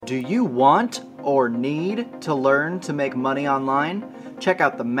Do you want or need to learn to make money online? Check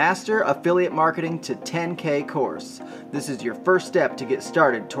out the Master Affiliate Marketing to 10K course. This is your first step to get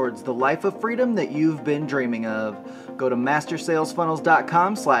started towards the life of freedom that you've been dreaming of. Go to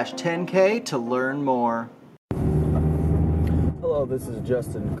mastersalesfunnels.com/10K to learn more. Hello, this is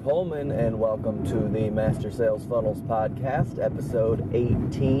Justin Coleman, and welcome to the Master Sales Funnels Podcast, episode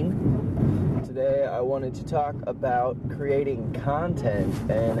 18. Today, I wanted to talk about creating content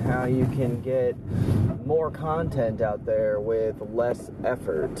and how you can get more content out there with less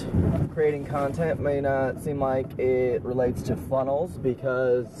effort. Creating content may not seem like it relates to funnels,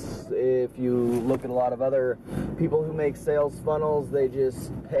 because if you look at a lot of other people who make sales funnels, they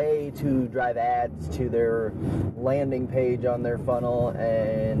just pay to drive ads to their landing page on their funnel,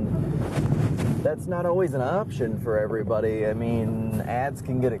 and that's not always an option for everybody. I mean, ads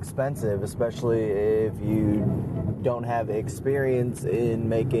can get expensive, especially if you don't have experience in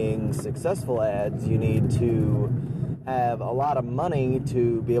making successful ads. You need to have a lot of money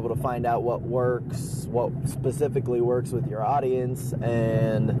to be able to find out what works, what specifically works with your audience,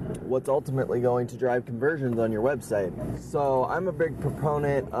 and what's ultimately going to drive conversions on your website. So I'm a big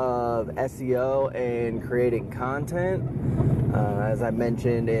proponent of SEO and creating content. As I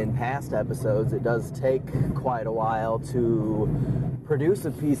mentioned in past episodes, it does take quite a while to produce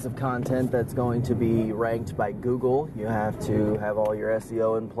a piece of content that's going to be ranked by Google. You have to have all your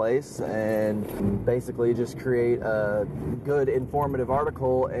SEO in place and basically just create a good informative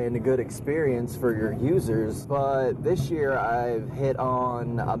article and a good experience for your users. But this year I've hit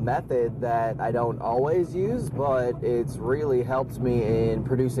on a method that I don't always use, but it's really helped me in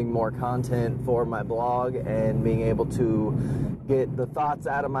producing more content for my blog and being able to get the thoughts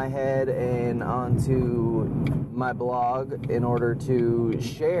out of my head and onto my blog in order to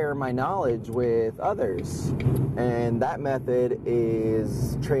share my knowledge with others. And that method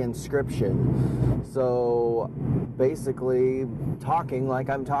is transcription. So basically talking like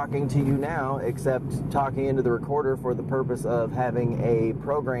I'm talking to you now, except talking into the recorder for the purpose of having a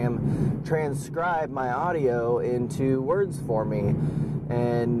program transcribe my audio into words for me.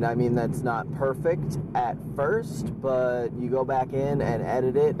 And I mean, that's not perfect at first, but you go back in and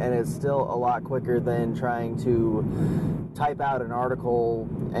edit it, and it's still a lot quicker than trying to type out an article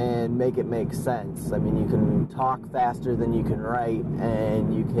and make it make sense. I mean, you can talk faster than you can write,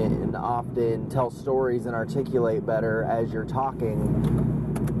 and you can often tell stories and articulate better as you're talking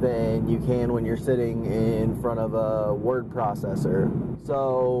than you can when you're sitting in front of a word processor.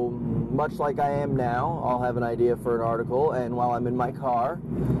 So much like I am now, I'll have an idea for an article, and while I'm in my car,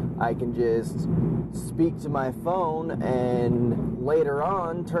 I can just speak to my phone and later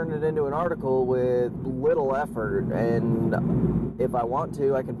on turn it into an article with little effort. And if I want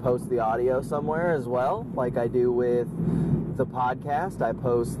to, I can post the audio somewhere as well, like I do with the podcast. I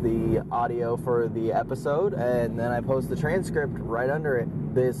post the audio for the episode, and then I post the transcript right under it.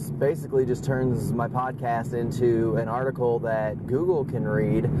 This basically just turns my podcast into an article that Google can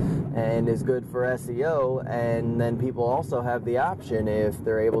read and is good for SEO, and then people also have the option, if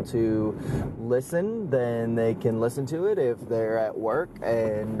they're able to listen, then they can listen to it. If they're at work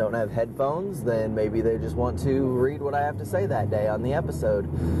and don't have headphones, then maybe they just want to read what I have to say that day on the episode.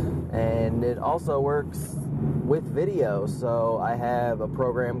 And it also works with video. So I have a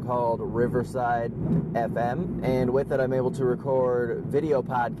program called Riverside FM, and with it I'm able to record video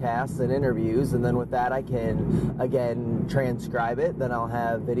podcasts and interviews, and then with that I can again transcribe it. Then I'll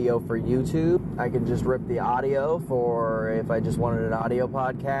have video for YouTube. I can just rip the audio for if I just wanted an audio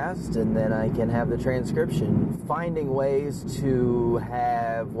podcast, and then I can have the transcription. Finding ways to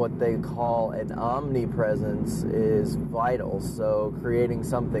have what they call an omnipresence is vital. So creating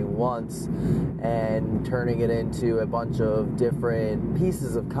something once and turning it into a bunch of different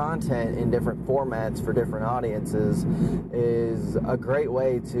pieces of content in different formats for different audiences is a great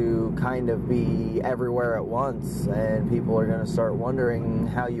way to kind of be everywhere at once, and people are going to start wondering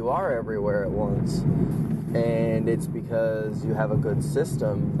how you are everywhere at once. And it's because you have a good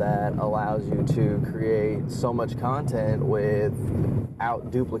system that allows you to create so much content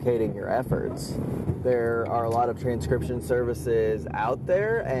without duplicating your efforts. There are a lot of transcription services out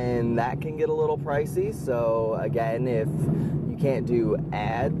there, and that can get a little pricey. So again, if you can't do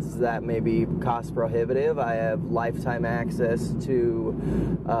ads, that may be cost prohibitive. I have lifetime access to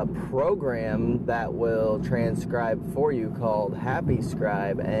a program that will transcribe for you called Happy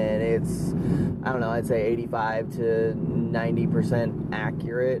Scribe, and it's, I don't know, I'd say 85 to 90%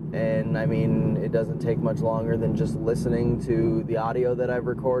 accurate. And I mean, it doesn't take much longer than just listening to the audio that I've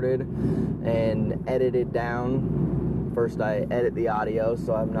recorded and edit it down. First I edit the audio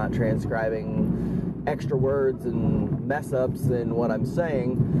so I'm not transcribing extra words and mess ups in what I'm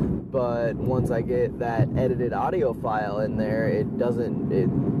saying, but once I get that edited audio file in there, it doesn't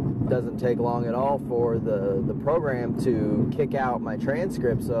take long at all for the program to kick out my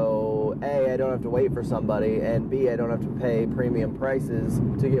transcript. So A, I don't have to wait for somebody, and B, I don't have to pay premium prices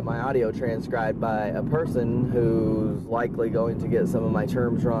to get my audio transcribed by a person who's likely going to get some of my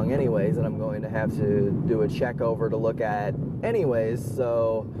terms wrong anyways, and I'm going to have to do a check over to look at anyways.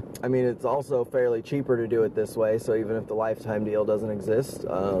 So I mean, it's also fairly cheaper to do it this way, so even if the lifetime deal doesn't exist,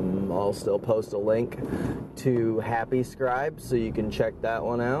 I'll still post a link to Happy Scribe so you can check that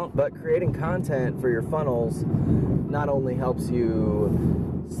one out. But creating content for your funnels not only helps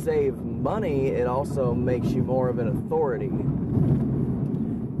you save money, it also makes you more of an authority.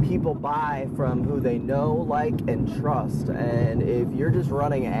 People buy from who they know, like, and trust, and if you're just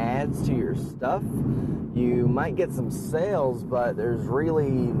running ads to your stuff, you might get some sales, but there's really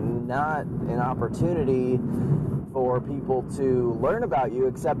not an opportunity for people to learn about you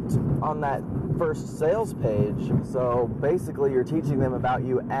except on that first sales page. So basically you're teaching them about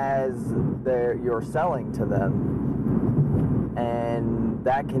you as you're selling to them, and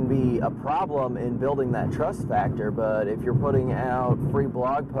that can be a problem in building that trust factor. But if you're putting out free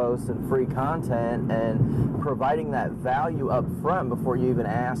blog posts and free content and providing that value up front before you even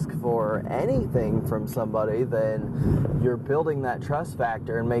ask for anything from somebody, then you're building that trust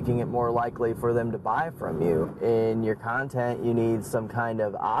factor and making it more likely for them to buy from you. In your content, you need some kind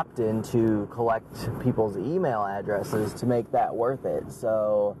of opt-in to collect people's email addresses to make that worth it.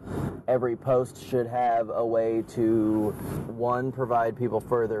 So every post should have a way to, one, provide people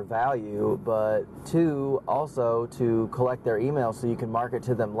further value, but two, also to collect their email so you can market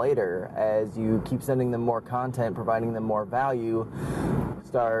to them later. As you keep sending them more content, providing them more value,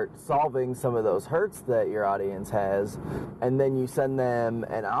 start solving some of those hurts that your audience has, and then you send them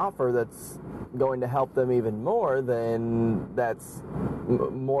an offer that's going to help them even more, then that's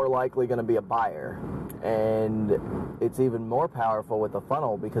more likely going to be a buyer. And it's even more powerful with a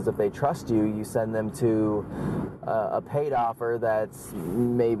funnel, because if they trust you, you send them to a paid offer that's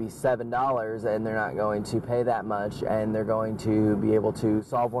maybe $7, and they're not going to pay that much, and they're going to be able to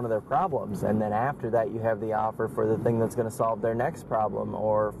solve one of their problems. And then after that, you have the offer for the thing that's going to solve their next problem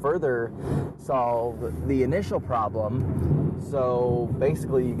or further solve the initial problem. So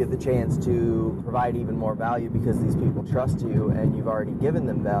basically you get the chance to provide even more value because these people trust you and you've already given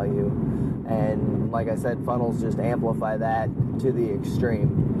them value. And like I said, funnels just amplify that to the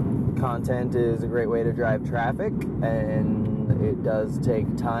extreme. Content is a great way to drive traffic, and it does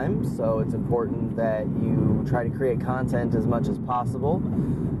take time, so it's important that you try to create content as much as possible.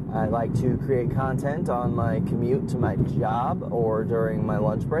 I like to create content on my commute to my job or during my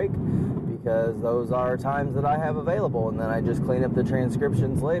lunch break, because those are times that I have available, and then I just clean up the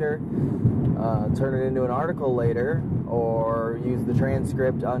transcriptions later, turn it into an article later, or use the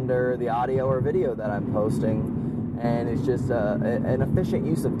transcript under the audio or video that I'm posting. And it's just an efficient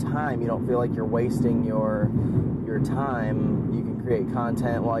use of time. You don't feel like you're wasting your time. You can create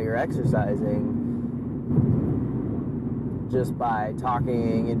content while you're exercising just by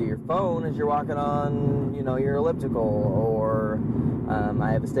talking into your phone as you're walking on, your elliptical. Or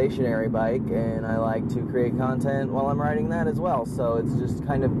I have a stationary bike, and I like to create content while I'm riding that as well. So it's just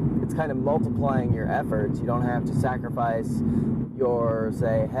kind of multiplying your efforts. You don't have to sacrifice your,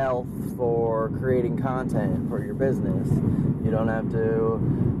 say, health for creating content for your business. You don't have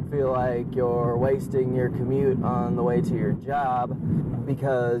to feel like you're wasting your commute on the way to your job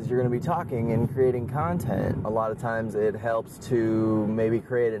because you're going to be talking and creating content. A lot of times it helps to maybe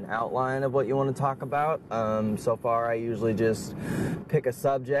create an outline of what you want to talk about. So far I usually just pick a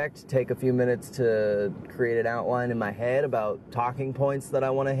subject, take a few minutes to create an outline in my head about talking points that I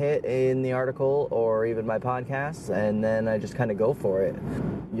want to hit in the article or even my podcasts, and then I just kind of go for it.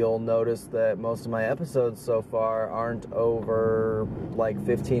 You'll notice that most of my episodes so far aren't over like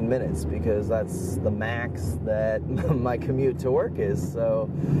 15 minutes because that's the max that my commute to work is. So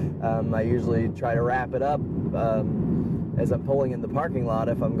I usually try to wrap it up as I'm pulling in the parking lot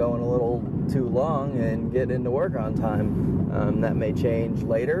if I'm going a little too long and get into work on time. That may change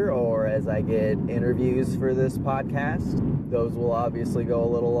later, or as I get interviews for this podcast. Those will obviously go a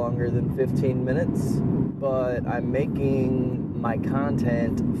little longer than 15 minutes, but I'm making my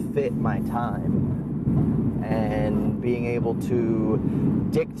content fit my time. And being able to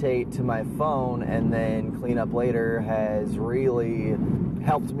dictate to my phone and then clean up later has really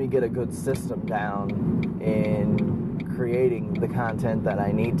helped me get a good system down in creating the content that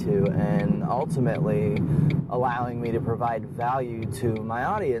I need to, and ultimately allowing me to provide value to my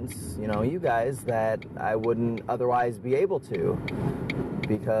audience, you guys, that I wouldn't otherwise be able to.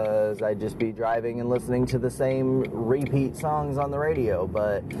 because I'd just be driving and listening to the same repeat songs on the radio.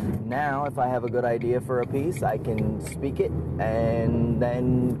 But now, if I have a good idea for a piece, I can speak it and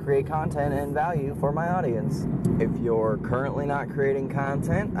then create content and value for my audience. If you're currently not creating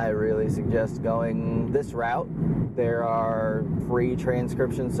content, I really suggest going this route. There are free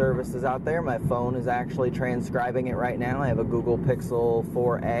transcription services out there. My phone is actually transcribing it right now. I have a Google Pixel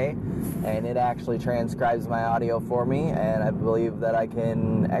 4a, and it actually transcribes my audio for me, and I believe that I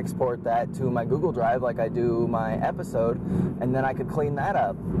can export that to my Google Drive like I do my episode, and then I could clean that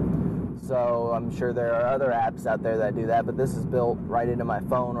up. So I'm sure there are other apps out there that do that, but this is built right into my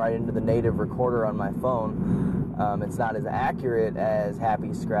phone, right into the native recorder on my phone. It's not as accurate as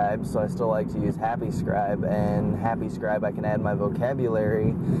Happy Scribe, so I still like to use Happy Scribe, and Happy Scribe I can add my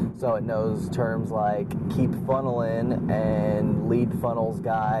vocabulary so it knows terms like keep funnelin' and lead funnels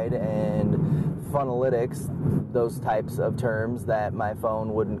guide and funnelytics, those types of terms that my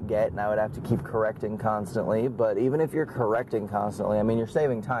phone wouldn't get, and I would have to keep correcting constantly. But even if you're correcting constantly, I mean, you're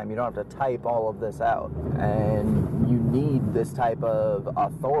saving time. You don't have to type all of this out, and you need this type of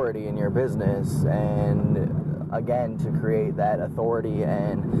authority in your business, and again, to create that authority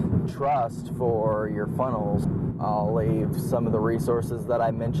and trust for your funnels. I'll leave some of the resources that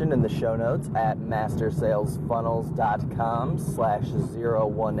I mentioned in the show notes at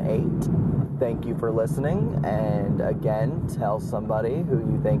mastersalesfunnels.com/018. Thank you for listening, and again, tell somebody who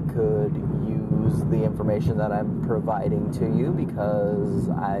you think could use the information that I'm providing to you, because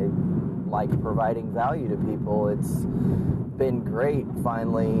I like providing value to people. It's been great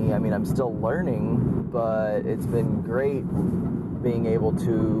finally. I mean, I'm still learning, but it's been great being able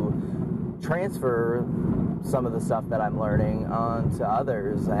to transfer some of the stuff that I'm learning on to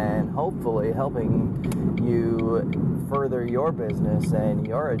others, and hopefully helping you further your business and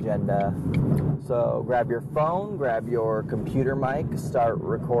your agenda. So grab your phone, grab your computer mic, start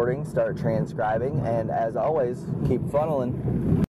recording, start transcribing, and as always, keep funneling.